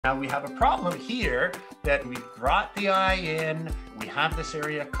Now we have a problem here that we brought the eye in, we have this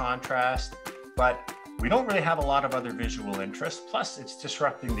area of contrast, but we don't really have a lot of other visual interest. Plus it's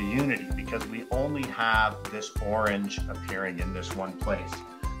disrupting the unity because we only have this orange appearing in this one place.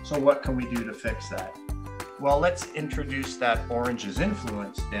 So what can we do to fix that? Well, let's introduce that orange's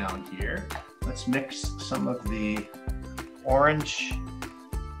influence down here. Let's mix some of the orange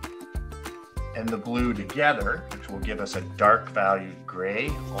and the blue together, which will give us a dark valued gray,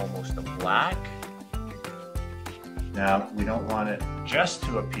 almost a black. Now, we don't want it just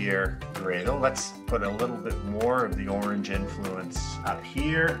to appear gray though. Let's put a little bit more of the orange influence up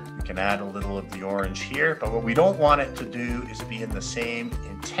here. We can add a little of the orange here, but what we don't want it to do is be in the same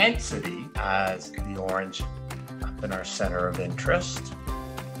intensity as the orange up in our center of interest.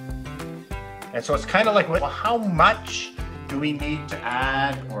 And so it's kind of like, well, how much do we need to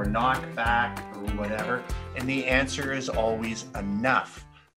add or knock back or whatever? And the answer is always enough.